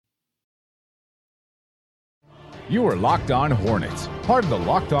You are Locked On Hornets, part of the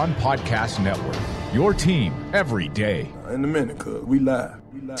Locked On Podcast Network. Your team every day. In a minute, cuz we live.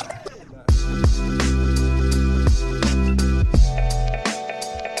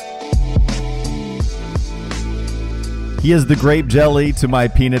 He is the grape jelly to my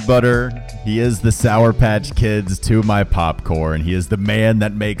peanut butter. He is the Sour Patch Kids to my popcorn. He is the man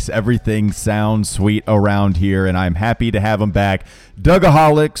that makes everything sound sweet around here, and I'm happy to have him back.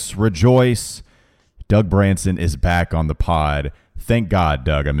 Dougaholics, rejoice. Doug Branson is back on the pod. Thank God,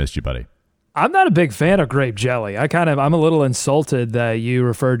 Doug. I missed you, buddy. I'm not a big fan of grape jelly. I'm a little insulted that you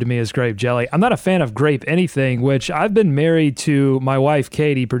referred to me as grape jelly. I'm not a fan of grape anything, which I've been married to my wife,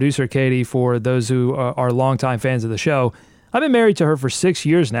 Katie, producer Katie, for those who are longtime fans of the show. I've been married to her for 6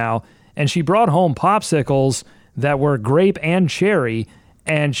 years now, and she brought home popsicles that were grape and cherry,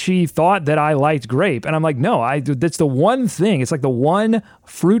 and she thought that I liked grape. And I'm like, no, that's the one thing. It's like the one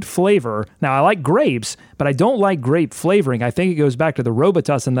fruit flavor. Now, I like grapes, but I don't like grape flavoring. I think it goes back to the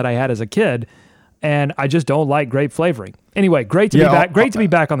Robitussin that I had as a kid, and I just don't like grape flavoring. Anyway, great to be back. Great to be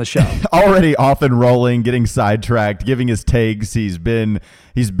back on the show. Already off and rolling, getting sidetracked, giving his takes. He's been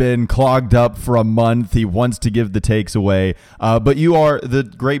clogged up for a month. He wants to give the takes away. But you are the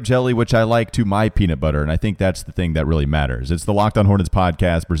grape jelly, which I like to my peanut butter, and I think that's the thing that really matters. It's the Locked On Hornets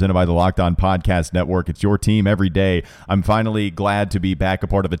podcast, presented by the Locked On Podcast Network. It's your team every day. I'm finally glad to be back a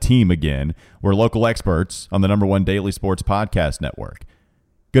part of a team again. We're local experts on the #1 daily sports podcast network.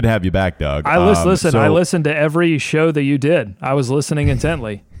 Good to have you back, Doug. I listened to every show that you did. I was listening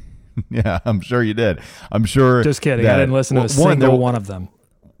intently. Yeah, I'm sure you did. I'm sure. Just kidding. I didn't listen to a single one of them.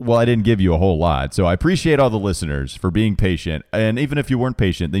 Well, I didn't give you a whole lot. So I appreciate all the listeners for being patient. And even if you weren't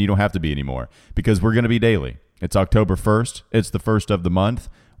patient, then you don't have to be anymore, because we're going to be daily. It's October 1st. It's the first of the month.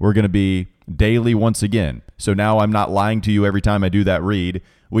 We're going to be daily once again. So now I'm not lying to you every time I do that read.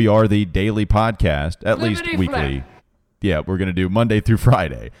 We are the daily podcast, at least weekly. Yeah, we're going to do Monday through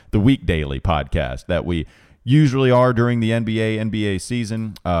Friday, the week daily podcast that we usually are during the NBA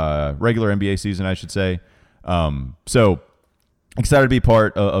season, regular NBA season, I should say. So excited to be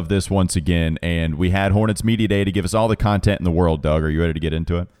part of this once again. And we had Hornets Media Day to give us all the content in the world. Doug, are you ready to get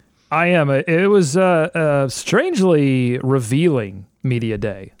into it? I am. It was a strangely revealing Media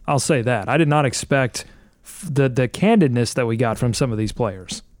Day. I'll say that. I did not expect the candidness that we got from some of these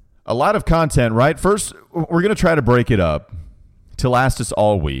players. A lot of content, right? First, we're going to try to break it up to last us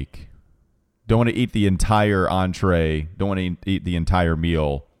all week. Don't want to eat the entire entree. Don't want to eat the entire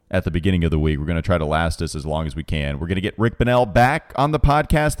meal at the beginning of the week. We're going to try to last us as long as we can. We're going to get Rick Bonnell back on the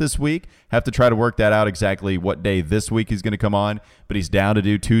podcast this week. Have to try to work that out exactly what day this week he's going to come on, but he's down to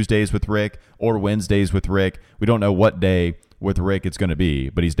do Tuesdays with Rick or Wednesdays with Rick. We don't know what day with Rick it's going to be,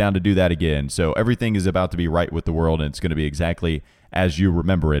 but he's down to do that again. So everything is about to be right with the world, and it's going to be exactly as you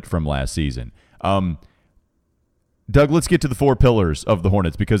remember it from last season. Doug, let's get to the 4 pillars of the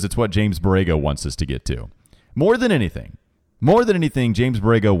Hornets, because it's what James Borrego wants us to get to. More than anything, James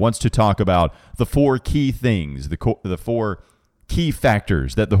Borrego wants to talk about the 4 key things, the 4 key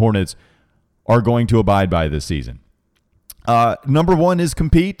factors that the Hornets are going to abide by this season. Number 1 is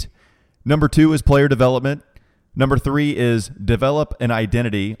compete. Number 2 is player development. Number 3 is develop an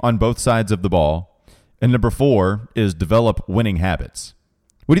identity on both sides of the ball. And number 4 is develop winning habits.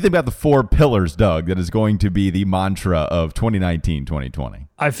 What do you think about the 4 pillars, Doug, that is going to be the mantra of 2019-2020?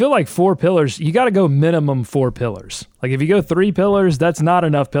 I feel like 4 pillars, you got to go minimum 4 pillars. Like if you go 3 pillars, that's not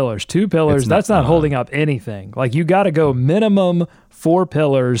enough pillars. 2 pillars, that's not holding up anything. Like you got to go minimum 4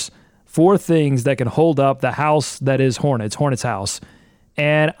 pillars, 4 things that can hold up the house that is Hornets house.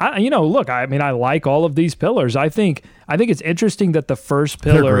 And I like all of these pillars. I think it's interesting that the first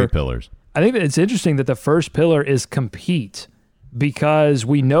pillar. They're great pillars. I think that it's interesting that the first pillar is compete, because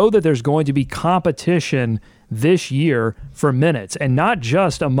we know that there's going to be competition this year for minutes, and not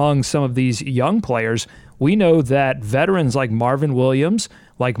just among some of these young players. We know that veterans like Marvin Williams,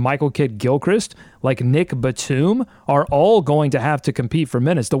 like Michael Kidd-Gilchrist, like Nick Batum are all going to have to compete for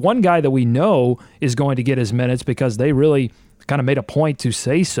minutes. The one guy that we know is going to get his minutes, because they really kind of made a point to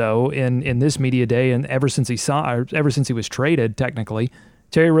say so in this media day, and ever since he was traded, technically,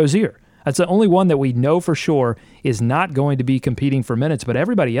 Terry Rozier. That's the only one that we know for sure is not going to be competing for minutes, but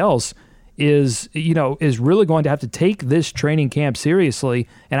everybody else is really going to have to take this training camp seriously,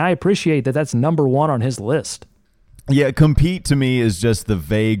 and I appreciate that that's number 1 on his list. Yeah, compete to me is just the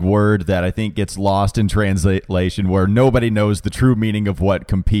vague word that I think gets lost in translation, where nobody knows the true meaning of what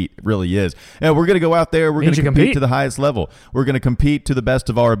compete really is. And we're going to go out there. We're going to compete to the highest level. We're going to compete to the best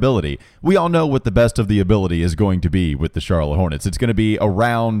of our ability. We all know what the best of the ability is going to be with the Charlotte Hornets. It's going to be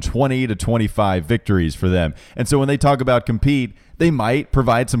around 20 to 25 victories for them. And so when they talk about compete, they might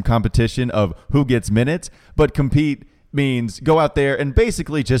provide some competition of who gets minutes, but compete means go out there and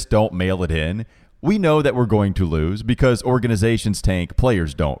basically just don't mail it in. We know that we're going to lose because organizations tank,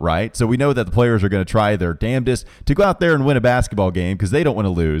 players don't, right? So we know that the players are going to try their damnedest to go out there and win a basketball game because they don't want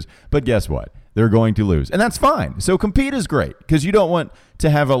to lose. But guess what? They're going to lose. And that's fine. So compete is great because you don't want to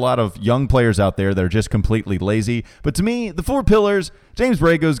have a lot of young players out there that are just completely lazy. But to me, the 4 pillars, James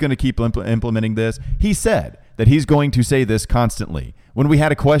Borrego is going to keep implementing this. He said that he's going to say this constantly. When we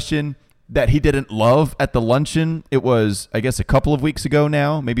had a question that he didn't love at the luncheon, it was, I guess, a couple of weeks ago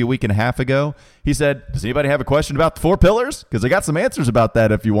now, maybe a week and a half ago. He said, does anybody have a question about the 4 pillars? Because I got some answers about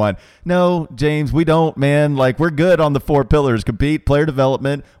that if you want. No, James, we don't, man. Like, we're good on the 4 pillars. Compete, player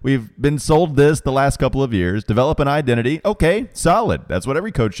development. We've been sold this the last couple of years. Develop an identity. Okay, solid. That's what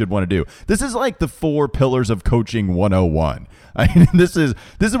every coach should want to do. This is like the 4 pillars of coaching 101. I mean, this is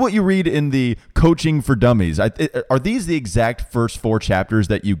what you read in the Coaching for Dummies. Are these the exact first 4 chapters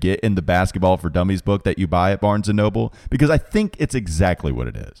that you get in the Basketball for Dummies book that you buy at Barnes & Noble? Because I think it's exactly what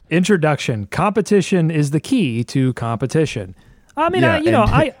it is. Introduction. Competition is the key to competition. I mean,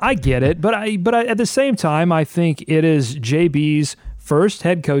 yeah, I get it, but I at the same time, I think it is JB's first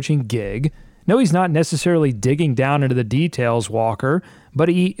head coaching gig. No, he's not necessarily digging down into the details, Walker, but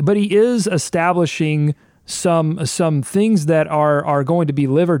he is establishing some things that are going to be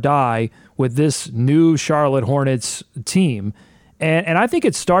live or die with this new Charlotte Hornets team. And I think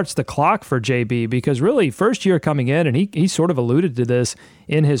it starts the clock for JB because really first year coming in, and he sort of alluded to this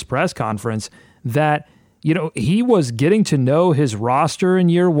in his press conference, that he was getting to know his roster in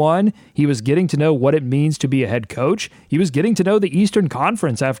year 1. He was getting to know what it means to be a head coach. He was getting to know the Eastern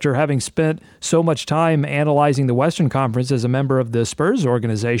Conference after having spent so much time analyzing the Western Conference as a member of the Spurs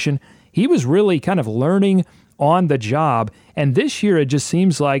organization. He was really kind of learning on the job. And this year, it just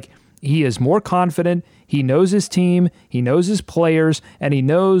seems like he is more confident. He knows his team, he knows his players, and he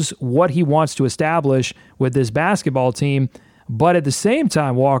knows what he wants to establish with this basketball team. But at the same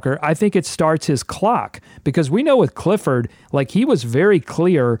time, Walker, I think it starts his clock because we know with Clifford, like he was very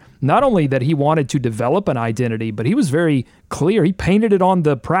clear, not only that he wanted to develop an identity, but he was very clear. He painted it on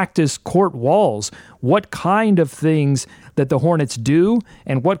the practice court walls, what kind of things that the Hornets do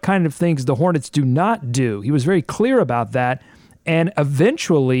and what kind of things the Hornets do not do. He was very clear about that. And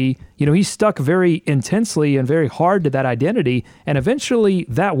eventually, he stuck very intensely and very hard to that identity. And eventually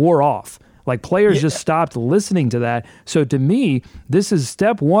that wore off. Like players just stopped listening to that. So to me, this is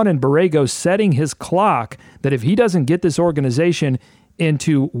step 1 in Borrego setting his clock that if he doesn't get this organization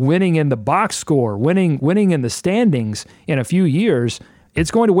into winning in the box score, winning in the standings in a few years,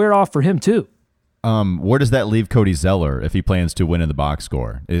 it's going to wear off for him too. Where does that leave Cody Zeller if he plans to win in the box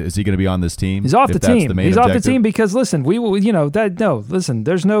score? Is he going to be on this team? He's off the team. He's off the team because listen,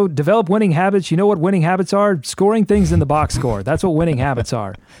 there's no develop winning habits. You know what winning habits are? Scoring things in the box score. That's what winning habits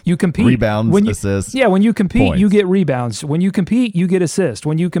are. You compete. Rebounds, assists. Yeah, when you compete, points. You get rebounds. When you compete, you get assists.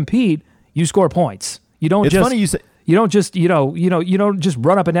 When you compete, you score points. You don't it's just funny you say, you don't just you don't just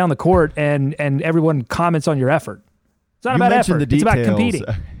run up and down the court and everyone comments on your effort. It's not about effort. It's about competing.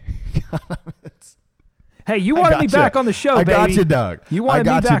 Hey, you wanted me back on the show, baby. I got you, Doug. You wanted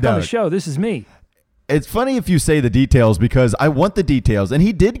me back on the show. This is me. It's funny if you say the details because I want the details. And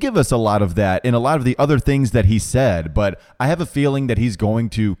he did give us a lot of that in a lot of the other things that he said. But I have a feeling that he's going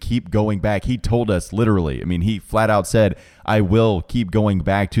to keep going back. He told us literally. I mean, he flat out said, I will keep going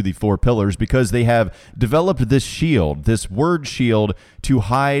back to the 4 pillars because they have developed this shield, this word shield to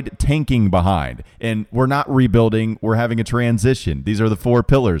hide tanking behind. And we're not rebuilding. We're having a transition. These are the 4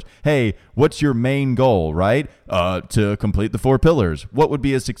 pillars. Hey, what's your main goal, right? To complete the 4 pillars. What would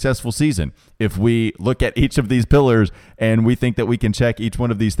be a successful season? If we look at each of these pillars and we think that we can check each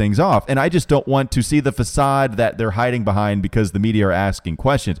one of these things off. And I just don't want to see the facade that they're hiding behind because the media are asking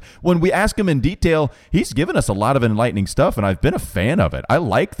questions. When we ask him in detail, he's given us a lot of enlightening stuff, and I've been a fan of it. I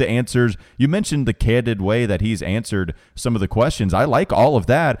like the answers. You mentioned the candid way that he's answered some of the questions. I like all of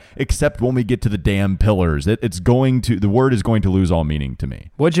that, except when we get to the damn pillars. The word is going to lose all meaning to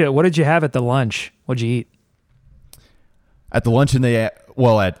me. What did you have at the lunch? What'd you eat? At the luncheon,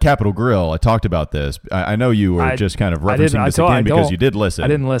 at Capitol Grill, I talked about this. I know you were just kind of referencing this again because you did listen. I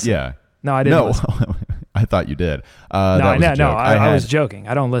didn't listen. Yeah. No, I didn't listen. I thought you did. I was joking.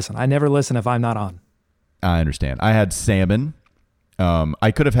 I don't listen. I never listen if I'm not on. I understand. I had salmon.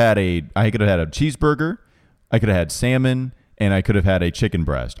 I could have had a cheeseburger, I could have had salmon, and I could have had a chicken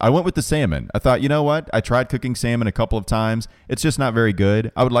breast. I went with the salmon. I thought, you know what? I tried cooking salmon a couple of times. It's just not very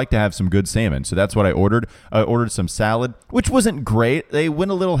good. I would like to have some good salmon. So that's what I ordered. I ordered some salad, which wasn't great. They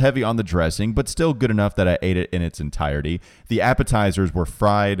went a little heavy on the dressing, but still good enough that I ate it in its entirety. The appetizers were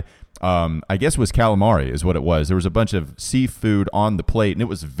fried. I guess it was calamari is what it was. There was a bunch of seafood on the plate, and it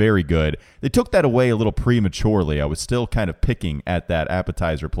was very good. They took that away a little prematurely. I was still kind of picking at that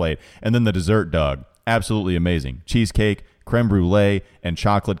appetizer plate. And then the dessert, Doug, absolutely amazing. Cheesecake, creme brulee, and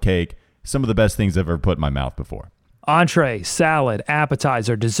chocolate cake. Some of the best things I've ever put in my mouth before. Entree, salad,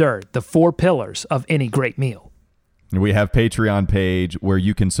 appetizer, dessert, the 4 pillars of any great meal. We have Patreon page where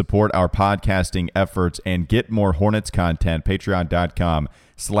you can support our podcasting efforts and get more Hornets content,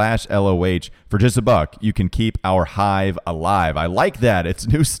 patreon.com/LOH. For just $1, you can keep our hive alive. I like that. It's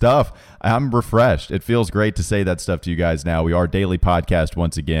new stuff. I'm refreshed. It feels great to say that stuff to you guys now. We are daily podcast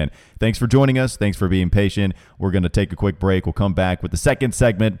once again. Thanks for joining us. Thanks for being patient. We're going to take a quick break. We'll come back with the second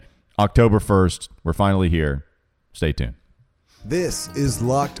segment, October 1st. We're finally here. Stay tuned. This is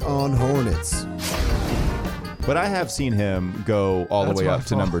Locked On Hornets. But I have seen him go all the way up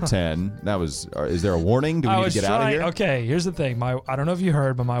to number 10. That was. Is there a warning? Do we need to get out of here? Okay, here's the thing. I don't know if you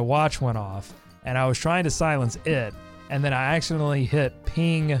heard, but my watch went off, and I was trying to silence it, and then I accidentally hit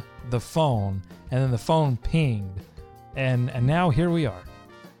ping the phone, and then the phone pinged, and now here we are.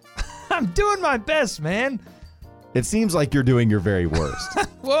 I'm doing my best, man. It seems like you're doing your very worst.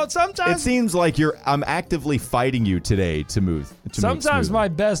 Well, sometimes it seems like I'm actively fighting you today to move. Sometimes my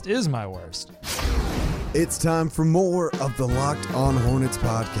best is my worst. It's time for more of the Locked On Hornets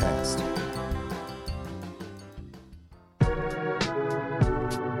podcast.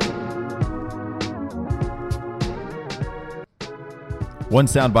 One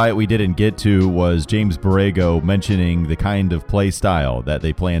soundbite we didn't get to was James Borrego mentioning the kind of play style that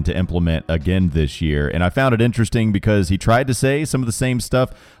they plan to implement again this year. And I found it interesting because he tried to say some of the same stuff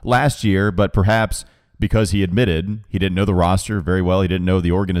last year, but perhaps because he admitted he didn't know the roster very well, he didn't know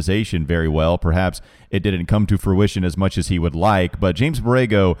the organization very well, perhaps it didn't come to fruition as much as he would like. But James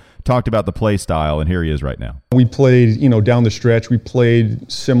Borrego talked about the play style, and here he is right now. We played, down the stretch, we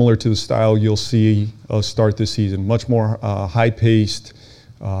played similar to the style you'll see us start this season, much more high-paced,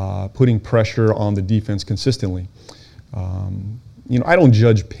 putting pressure on the defense consistently. I don't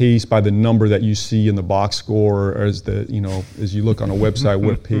judge pace by the number that you see in the box score or as you look on a website,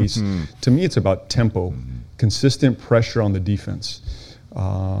 what pace. To me, it's about tempo, consistent pressure on the defense.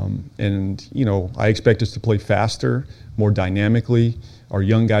 I expect us to play faster, more dynamically. Our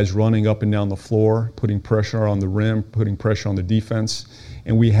young guys running up and down the floor, putting pressure on the rim, putting pressure on the defense.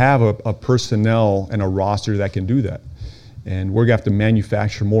 And we have a personnel and a roster that can do that. And we're going to have to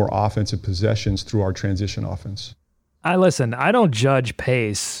manufacture more offensive possessions through our transition offense. I don't judge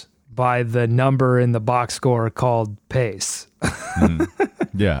pace by the number in the box score called pace.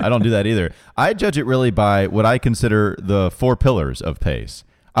 Yeah, I don't do that either. I judge it really by what I consider the 4 pillars of pace.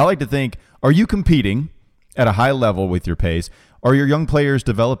 I like to think, are you competing at a high level with your pace? Are your young players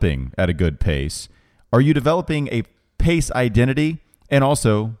developing at a good pace? Are you developing a pace identity and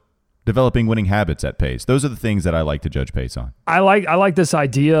also developing winning habits at pace? Those are the things that I like to judge pace on. I like this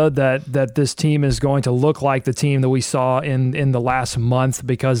idea that this team is going to look like the team that we saw in the last month,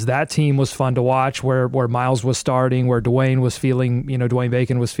 because that team was fun to watch, where Miles was starting, where Dwayne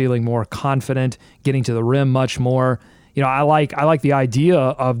Bacon was feeling more confident, getting to the rim much more. I like the idea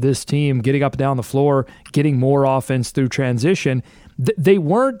of this team getting up and down the floor, getting more offense through transition. They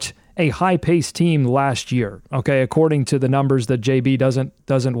weren't a high-paced team last year, okay, according to the numbers that JB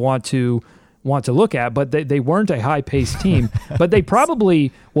doesn't want to look at, but they weren't a high-paced team, but they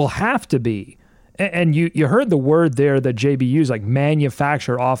probably will have to be. And you heard the word there that JB used, like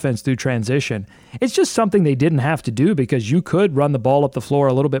manufacture offense through transition. It's just something they didn't have to do, because you could run the ball up the floor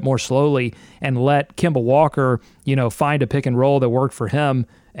a little bit more slowly and let Kemba Walker, find a pick and roll that worked for him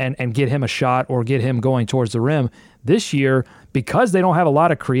and get him a shot or get him going towards the rim. This year, because they don't have a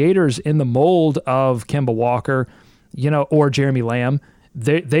lot of creators in the mold of Kemba Walker, or Jeremy Lamb,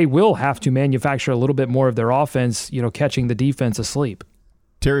 they will have to manufacture a little bit more of their offense, catching the defense asleep.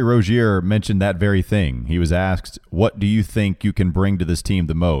 Terry Rozier mentioned that very thing. He was asked, what do you think you can bring to this team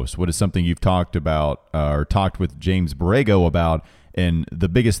the most? What is something you've talked about or talked with James Borrego about, and the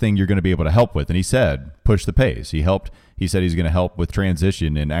biggest thing you're going to be able to help with? And he said, push the pace. He said he's going to help with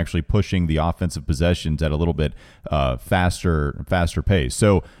transition and actually pushing the offensive possessions at a little bit faster pace.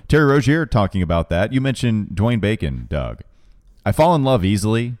 So Terry Rozier talking about that. You mentioned Dwayne Bacon, Doug. I fall in love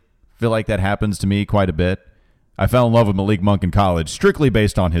easily. Feel like that happens to me quite a bit. I fell in love with Malik Monk in college strictly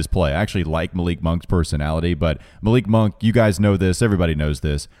based on his play. I actually like Malik Monk's personality, but Malik Monk, you guys know this, everybody knows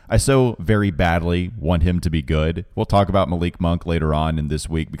this. I so very badly want him to be good. We'll talk about Malik Monk later on in this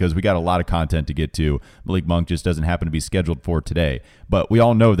week because we got a lot of content to get to. Malik Monk just doesn't happen to be scheduled for today, but we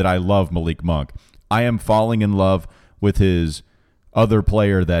all know that I love Malik Monk. I am falling in love with his other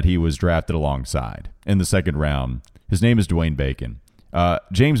player that he was drafted alongside in the second round. His name is Dwayne Bacon.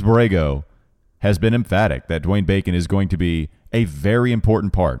 James Borrego has been emphatic that Dwayne Bacon is going to be a very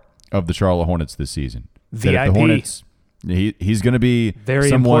important part of the Charlotte Hornets this season. VIP. That if the Hornets, he's going to be very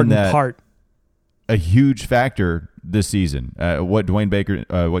someone important part. A huge factor this season. What Dwayne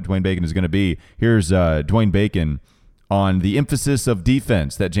Bacon is going to be. Here's Dwayne Bacon on the emphasis of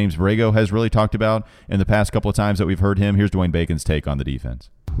defense that James Borrego has really talked about in the past couple of times that we've heard him. Here's Dwayne Bacon's take on the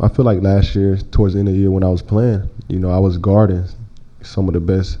defense. I feel like last year, towards the end of the year when I was playing, I was guarding some of the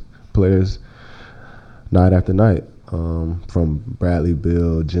best players night after night, from Bradley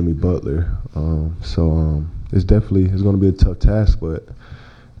Beal, Jimmy Butler. So it's going to be a tough task, but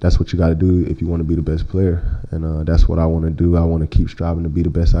that's what you got to do if you want to be the best player. And that's what I want to do. I want to keep striving to be the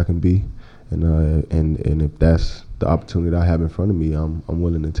best I can be. And if that's the opportunity that I have in front of me, I'm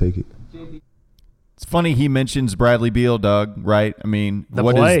willing to take it. It's funny he mentions Bradley Beal, Doug, right? I mean,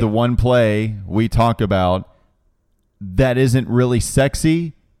 what play. is the one play we talk about that isn't really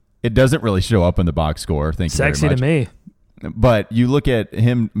sexy? It doesn't really show up in the box score. Thank you very much. Sexy to me. But you look at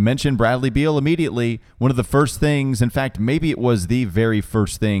him mention Bradley Beal immediately. One of the first things, in fact, maybe it was the very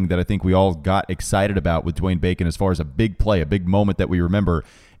first thing that I think we all got excited about with Dwayne Bacon as far as a big play, a big moment that we remember.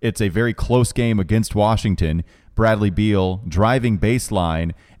 It's a very close game against Washington. Bradley Beal driving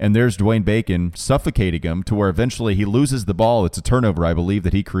baseline, and there's Dwayne Bacon suffocating him to where eventually he loses the ball. It's a turnover, I believe,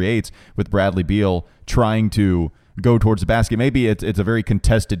 that he creates with Bradley Beal trying to go towards the basket. Maybe it's a very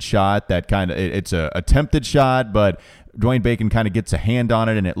contested shot that it's a attempted shot, but Dwayne Bacon kind of gets a hand on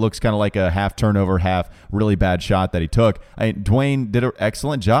it, and it looks kind of like a half turnover, half really bad shot that he took. Dwayne did an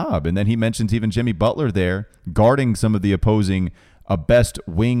excellent job, and then he mentions even Jimmy Butler there guarding some of the opposing best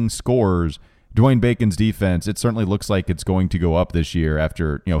wing scorers. Dwayne Bacon's defense, it certainly looks like it's going to go up this year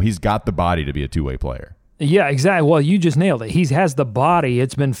after, he's got the body to be a two-way player. Yeah, exactly. Well, you just nailed it. He has the body.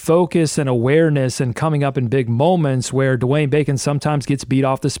 It's been focus and awareness and coming up in big moments where Dwayne Bacon sometimes gets beat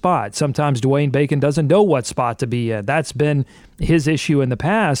off the spot. Sometimes Dwayne Bacon doesn't know what spot to be in. That's been his issue in the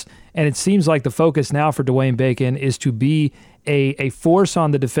past, and it seems like the focus now for Dwayne Bacon is to be a force on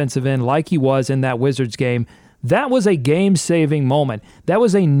the defensive end like he was in that Wizards game. That was a game-saving moment. That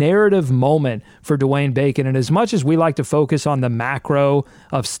was a narrative moment for Dwayne Bacon. And as much as we like to focus on the macro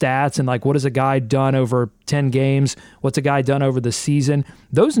of stats and like what has a guy done over 10 games, what's a guy done over the season,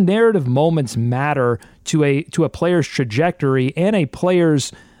 those narrative moments matter to a player's trajectory and a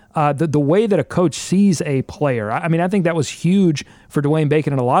player's the way that a coach sees a player. I mean, I think that was huge for Dwayne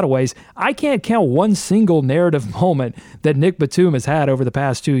Bacon in a lot of ways. I can't count one single narrative moment that Nick Batum has had over the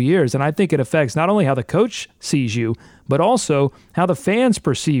past 2 years, and I think it affects not only how the coach sees you, but also how the fans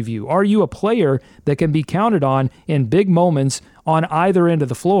perceive you. Are you a player that can be counted on in big moments on either end of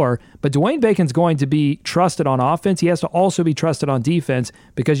the floor? But Dwayne Bacon's going to be trusted on offense. He has to also be trusted on defense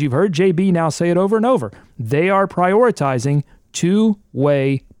because you've heard JB now say it over and over. They are prioritizing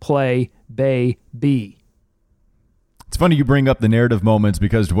two-way play, baby. It's funny you bring up the narrative moments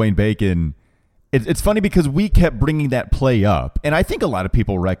because Dwayne Bacon, it's funny because we kept bringing that play up, and I think a lot of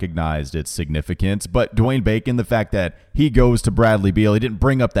people recognized its significance, but Dwayne Bacon, the fact that he goes to Bradley Beal, he didn't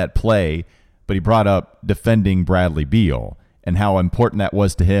bring up that play, but he brought up defending Bradley Beal and how important that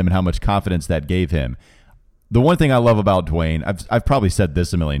was to him and how much confidence that gave him. The one thing I love about Dwayne, I've probably said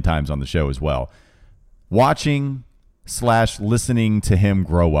this a million times on the show as well, watching/listening to him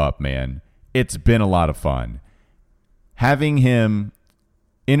grow up, man, it's been a lot of fun. Having him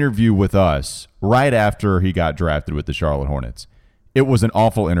interview with us right after he got drafted with the Charlotte Hornets, it was an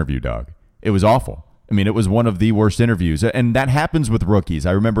awful interview, Doug. It was awful. I mean, it was one of the worst interviews, and that happens with rookies.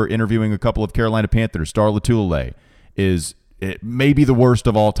 I remember interviewing a couple of Carolina Panthers. Star Lotulelei is maybe the worst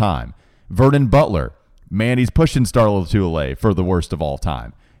of all time. Vernon Butler, man, he's pushing Star Lotulelei for the worst of all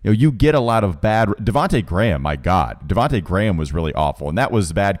time. You get a lot of bad. Devontae Graham, my God. Devontae Graham was really awful, and that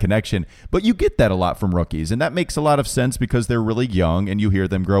was bad connection. But you get that a lot from rookies, and that makes a lot of sense because they're really young, and you hear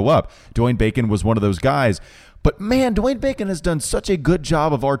them grow up. Dwayne Bacon was one of those guys. But, man, Dwayne Bacon has done such a good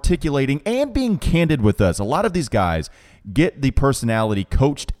job of articulating and being candid with us. A lot of these guys get the personality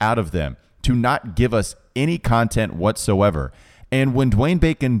coached out of them to not give us any content whatsoever. And when Dwayne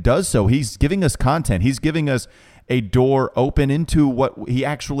Bacon does so, he's giving us content. He's giving us a door open into what he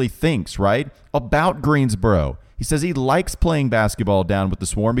actually thinks, right? About Greensboro. He says he likes playing basketball down with the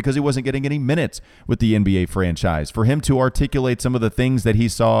Swarm because he wasn't getting any minutes with the NBA franchise. For him to articulate some of the things that he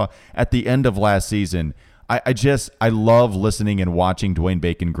saw at the end of last season, I love listening and watching Dwayne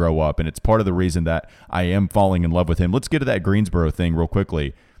Bacon grow up, and it's part of the reason that I am falling in love with him. Let's get to that Greensboro thing real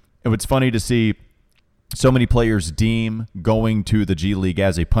quickly. It's funny to see so many players deem going to the G League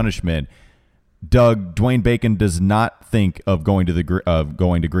as a punishment. Doug, Dwayne Bacon does not think of going to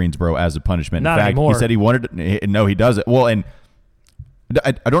Greensboro as a punishment. Not in fact, anymore. He said he wanted to. No, he doesn't. Well, and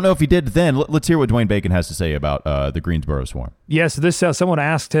I don't know if he did then. Let's hear what Dwayne Bacon has to say about the Greensboro Swarm. Yes, this someone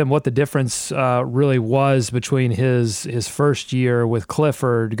asked him what the difference really was between his first year with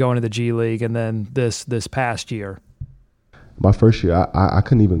Clifford going to the G League and then this past year. My first year, I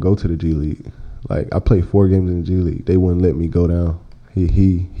couldn't even go to the G League. Like, I played 4 games in the G League. They wouldn't let me go down.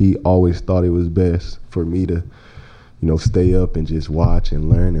 He always thought it was best for me to, stay up and just watch and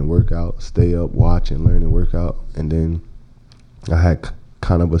learn and work out. Stay up, watch and learn and work out. And then I had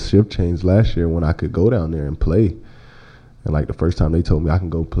kind of a shift change last year when I could go down there and play. And like the first time they told me I can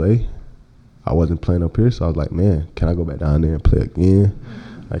go play, I wasn't playing up here, so I was like, man, can I go back down there and play again?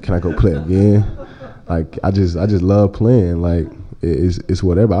 Like, can I go play again? Like, I just love playing. Like, it's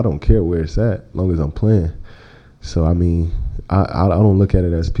whatever. I don't care where it's at, as long as I'm playing. So I mean, I don't look at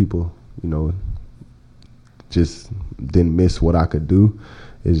it as people, just didn't miss what I could do.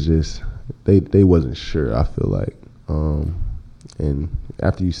 It's just they wasn't sure, I feel like. And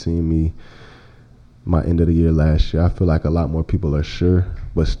after you seen me my end of the year last year, I feel like a lot more people are sure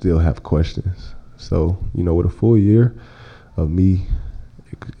but still have questions. So, with a full year of me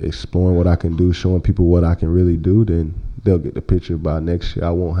exploring what I can do, showing people what I can really do, then they'll get the picture by next year. I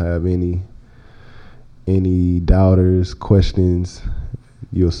won't have any doubters, questions.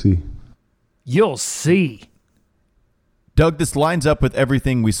 You'll see. You'll see. Doug, this lines up with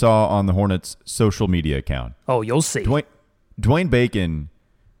everything we saw on the Hornets' social media account. Oh, you'll see. Dwayne Bacon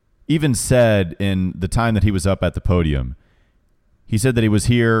even said in the time that he was up at the podium, he said that he was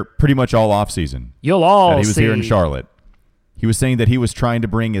here pretty much all offseason. You'll all see. That he was here in Charlotte. He was saying that he was trying to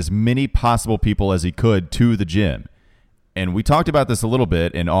bring as many possible people as he could to the gym. And we talked about this a little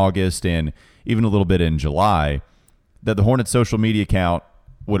bit in August and even a little bit in July, that the Hornets' social media account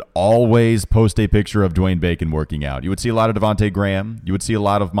would always post a picture of Dwayne Bacon working out. You would see a lot of Devontae Graham. You would see a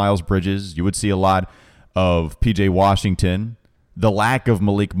lot of Miles Bridges. You would see a lot of P.J. Washington. The lack of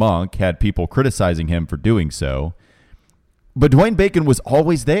Malik Monk had people criticizing him for doing so. But Dwayne Bacon was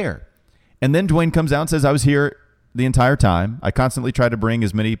always there. And then Dwayne comes out and says, I was here the entire time. I constantly tried to bring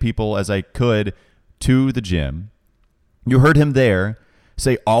as many people as I could to the gym. You heard him there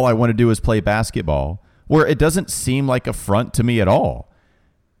say, all I want to do is play basketball, where it doesn't seem like a front to me at all.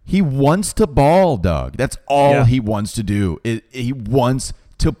 He wants to ball, Doug. That's all he wants to do. He wants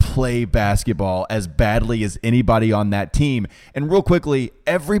to play basketball as badly as anybody on that team. And real quickly,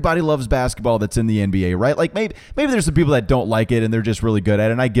 everybody loves basketball that's in the NBA, right? Like maybe there's some people that don't like it and they're just really good at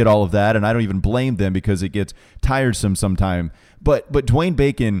it, and I get all of that, and I don't even blame them because it gets tiresome sometime. But Dwayne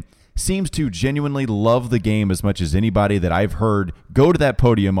Bacon seems to genuinely love the game as much as anybody that I've heard go to that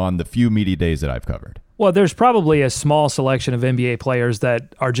podium on the few media days that I've covered. Well, there's probably a small selection of NBA players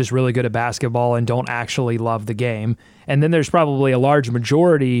that are just really good at basketball and don't actually love the game. And then there's probably a large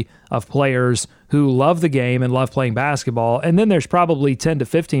majority of players who love the game and love playing basketball. And then there's probably 10 to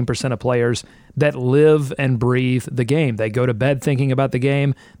 15% of players that live and breathe the game. They go to bed thinking about the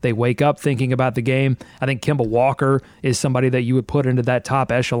game. They wake up thinking about the game. I think Kemba Walker is somebody that you would put into that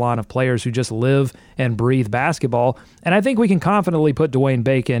top echelon of players who just live and breathe basketball. And I think we can confidently put Dwayne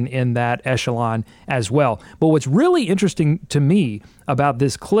Bacon in that echelon as well. But what's really interesting to me about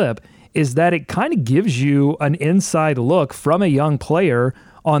this clip is that it kind of gives you an inside look from a young player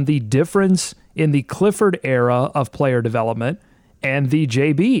on the difference in the Clifford era of player development and the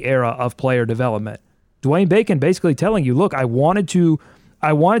JB era of player development. Dwayne Bacon basically telling you, look, I wanted to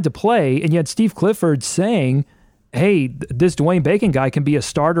play, and yet Steve Clifford saying, hey, this Dwayne Bacon guy can be a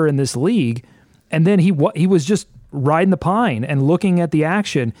starter in this league. And then he was just riding the pine and looking at the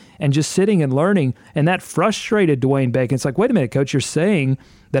action and just sitting and learning. And that frustrated Dwayne Bacon. It's like, wait a minute, coach, you're saying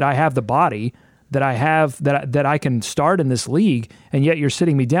that I have the body, that I have, that I can start in this league, and yet you're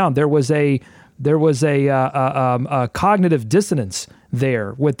sitting me down. There was a cognitive dissonance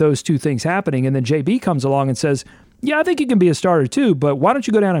there with those two things happening. And then JB comes along and says, yeah, I think you can be a starter too, but why don't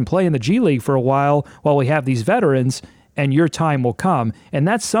you go down and play in the G League for a while we have these veterans, and your time will come. And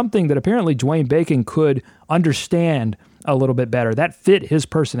that's something that apparently Dwayne Bacon could understand a little bit better. That fit his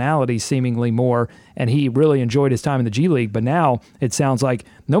personality seemingly more, and he really enjoyed his time in the G League. But now it sounds like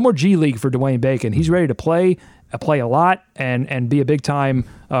no more G League for Dwayne Bacon. He's ready to play a lot, and be a big-time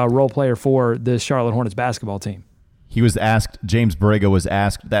role player for the Charlotte Hornets basketball team. he was asked, James Borrego was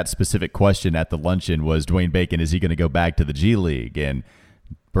asked that specific question at the luncheon, was Dwayne Bacon, is he going to go back to the G League? And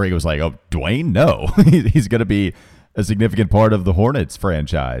Borrego was like, oh, Dwayne? No. He's going to be a significant part of the Hornets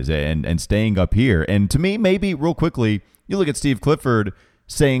franchise and staying up here. And to me, maybe real quickly, you look at Steve Clifford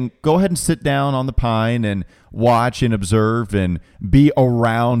saying, go ahead and sit down on the pine and watch and observe and be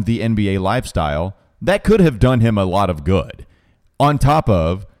around the NBA lifestyle. That could have done him a lot of good, on top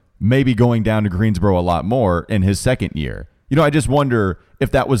of maybe going down to Greensboro a lot more in his second year. I just wonder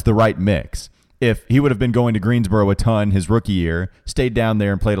if that was the right mix. If he would have been going to Greensboro a ton his rookie year, stayed down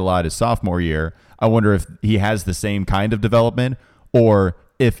there and played a lot his sophomore year, I wonder if he has the same kind of development, or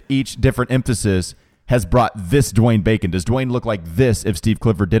if each different emphasis has brought this Dwayne Bacon. Does Dwayne look like this if Steve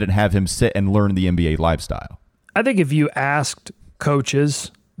Clifford didn't have him sit and learn the NBA lifestyle? I think if you asked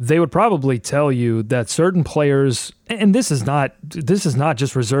coaches, they would probably tell you that certain players, and this is not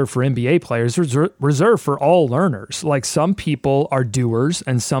just reserved for NBA players, reserved for all learners. Like, some people are doers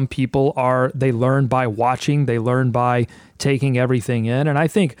and some people they learn by watching, they learn by taking everything in. And I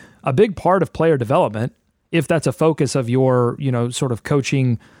think a big part of player development, if that's a focus of your, sort of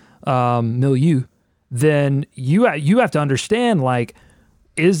coaching milieu, then you have to understand, like,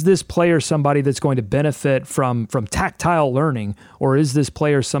 is this player somebody that's going to benefit from tactile learning, or is this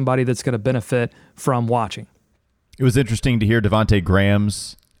player somebody that's going to benefit from watching? It was interesting to hear Devontae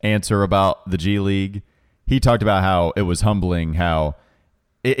Graham's answer about the G League. He talked about how it was humbling, how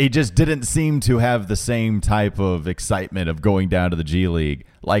it just didn't seem to have the same type of excitement of going down to the G League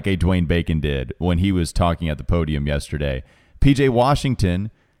like a Dwayne Bacon did when he was talking at the podium yesterday. PJ Washington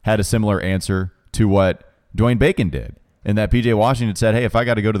had a similar answer to what Dwayne Bacon did. And that PJ Washington said, "Hey, if I've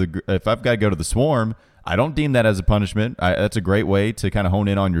got to go to the Swarm, I don't deem that as a punishment. That's a great way to kind of hone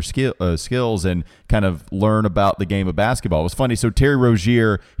in on your skills and kind of learn about the game of basketball." It was funny. So Terry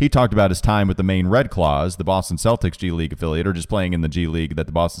Rozier, he talked about his time with the Maine Red Claws, the Boston Celtics G League affiliate, or just playing in the G League that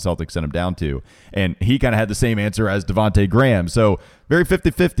the Boston Celtics sent him down to. And he kind of had the same answer as Devontae Graham. So very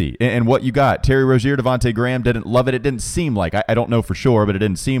 50-50. And what you got, Terry Rozier, Devontae Graham didn't love it. It didn't seem like, I don't know for sure, but it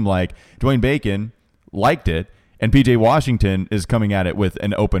didn't seem like Dwayne Bacon liked it. And P.J. Washington is coming at it with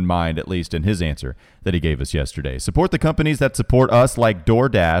an open mind, at least in his answer that he gave us yesterday. Support the companies that support us, like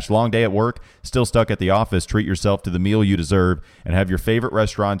DoorDash. Long day at work, still stuck at the office. Treat yourself to the meal you deserve and have your favorite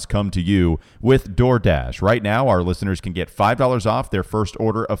restaurants come to you with DoorDash. Right now, our listeners can get $5 off their first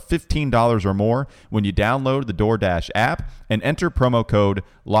order of $15 or more when you download the DoorDash app and enter promo code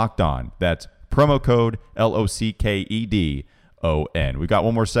LOCKEDON. That's promo code LOCKEDON. We've got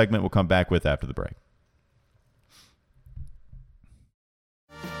one more segment we'll come back with after the break.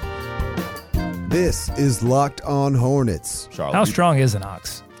 This is Locked On Hornets. Charlotte, how strong is an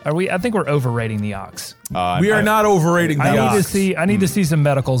ox? I think we're overrating the ox. We are not overrating the ox. I need to see some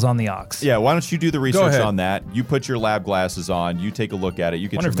medicals on the ox. Yeah, why don't you do the research on that? You put your lab glasses on. You take a look at it. You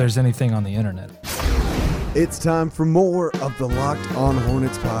wonder if there's anything on the internet. It's time for more of the Locked On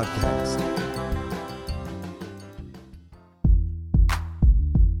Hornets podcast.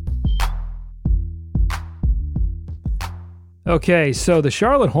 Okay, so the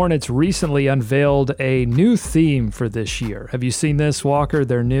Charlotte Hornets recently unveiled a new theme for this year. Have you seen this, Walker?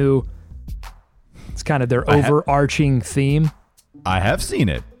 It's kind of their overarching theme. I have seen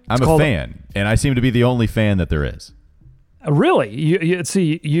it. I'm a fan, and I seem to be the only fan that there is. Really? You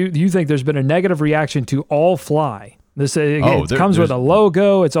think there's been a negative reaction to All Fly? It comes with a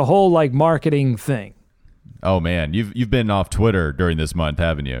logo. It's a whole marketing thing. Oh man, you've been off Twitter during this month,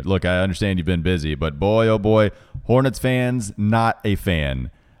 haven't you? Look, I understand you've been busy, but boy, oh boy, Hornets fans not a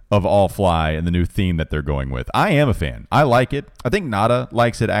fan of All Fly and the new theme that they're going with. I am a fan. I like it. I think Nada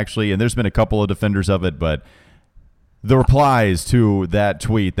likes it actually, and there's been a couple of defenders of it, but the replies to that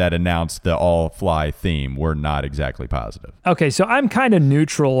tweet that announced the All Fly theme were not exactly positive. Okay, so I'm kind of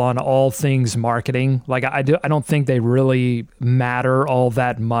neutral on all things marketing. I don't think they really matter all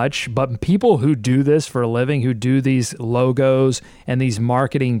that much, but people who do this for a living, who do these logos and these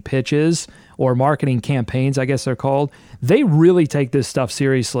marketing pitches or marketing campaigns, I guess they're called, they really take this stuff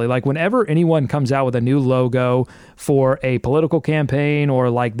seriously. Whenever anyone comes out with a new logo for a political campaign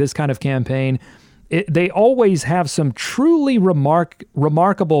or this kind of campaign, they always have some truly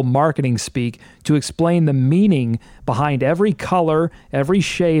remarkable marketing speak to explain the meaning behind every color, every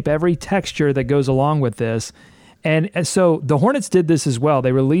shape, every texture that goes along with this. And so the Hornets did this as well.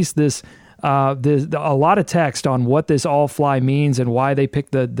 They released this a lot of text on what this All Fly means and why they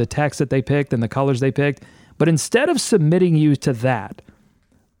picked the text that they picked and the colors they picked. But instead of submitting you to that,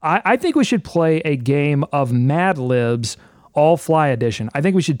 I think we should play a game of Mad Libs All Fly edition. I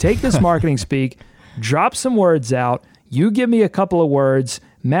think we should take this marketing speak, drop some words out. You give me a couple of words.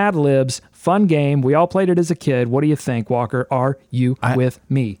 Mad Libs, fun game. We all played it as a kid. What do you think, Walker? Are you with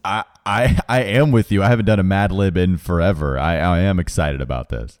me? I am with you. I haven't done a Mad Lib in forever. I am excited about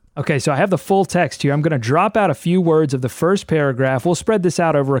this. Okay, so I have the full text here. I'm going to drop out a few words of the first paragraph. We'll spread this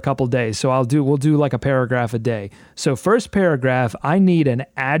out over a couple days. So we'll do like a paragraph a day. So first paragraph, I need an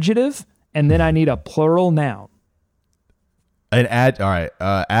adjective, and then I need a plural noun. All right.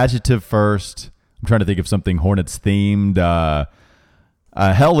 Adjective first. I'm trying to think of something Hornets themed.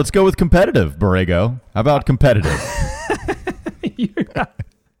 Hell, let's go with competitive, Borrego. How about competitive?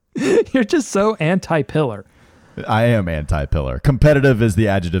 You're just so anti-pillar. I am anti-pillar. Competitive is the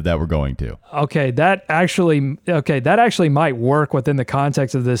adjective that we're going to. Okay, that actually might work within the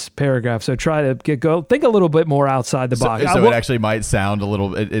context of this paragraph. So try to think a little bit more outside the box. So it actually might sound a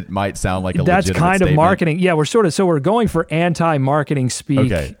little. It might sound like a that's legitimate kind of statement. marketing. Yeah, we're going for anti-marketing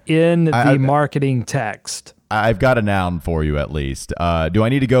speak in the marketing text. I've got a noun for you at least. Do I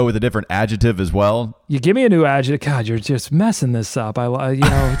need to go with a different adjective as well? You give me a new adjective. God, you're just messing this up.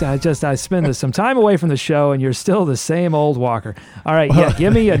 I spend some time away from the show, and you're still the same old Walker. All right,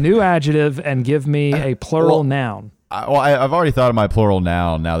 give me a new adjective and give me a plural noun. I've already thought of my plural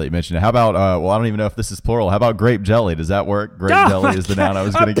noun now that you mentioned it. How about, I don't even know if this is plural. How about grape jelly? Does that work? Grape jelly is the noun I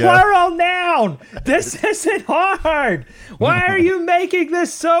was going to get. Plural noun! This isn't hard! Why are you making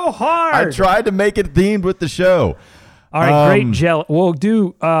this so hard? I tried to make it themed with the show. All right, grape jelly. We'll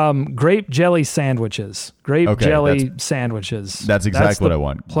do grape jelly sandwiches. Sandwiches. That's exactly what I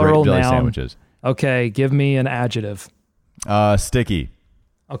want. Plural grape jelly noun. Sandwiches. Okay, give me an adjective. Sticky.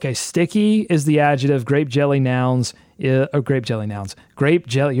 Okay, sticky is the adjective. Grape jelly nouns. Grape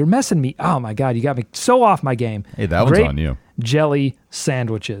jelly. You're messing me. Oh my God, you got me so off my game. Hey, that one's on you. Jelly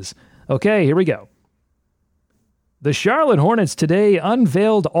sandwiches. Okay, here we go. The Charlotte Hornets today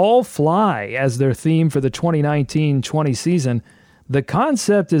unveiled All Fly as their theme for the 2019-20 season. The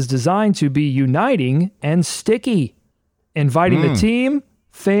concept is designed to be uniting and sticky, inviting the team,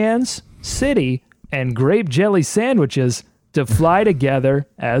 fans, city, and grape jelly sandwiches to fly together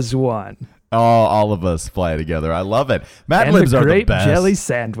as one. Oh, all of us fly together. I love it. Mad Libs are the best. Grape jelly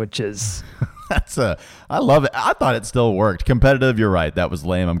sandwiches. I love it. I thought it still worked. Competitive, you're right. That was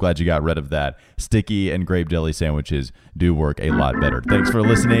lame. I'm glad you got rid of that. Sticky and grape jelly sandwiches do work a lot better. Thanks for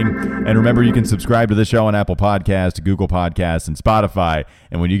listening. And remember, you can subscribe to the show on Apple Podcasts, Google Podcasts, and Spotify.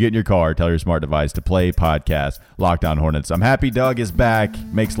 And when you get in your car, tell your smart device to play podcast Locked On Hornets. I'm happy Doug is back.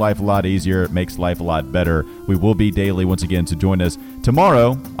 Makes life a lot easier. Makes life a lot better. We will be daily once again, so join us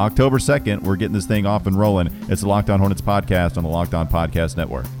tomorrow, October 2nd. We're getting this thing off and rolling. It's the Locked On Hornets podcast on the Locked On Podcast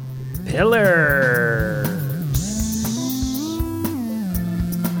Network. Pillar.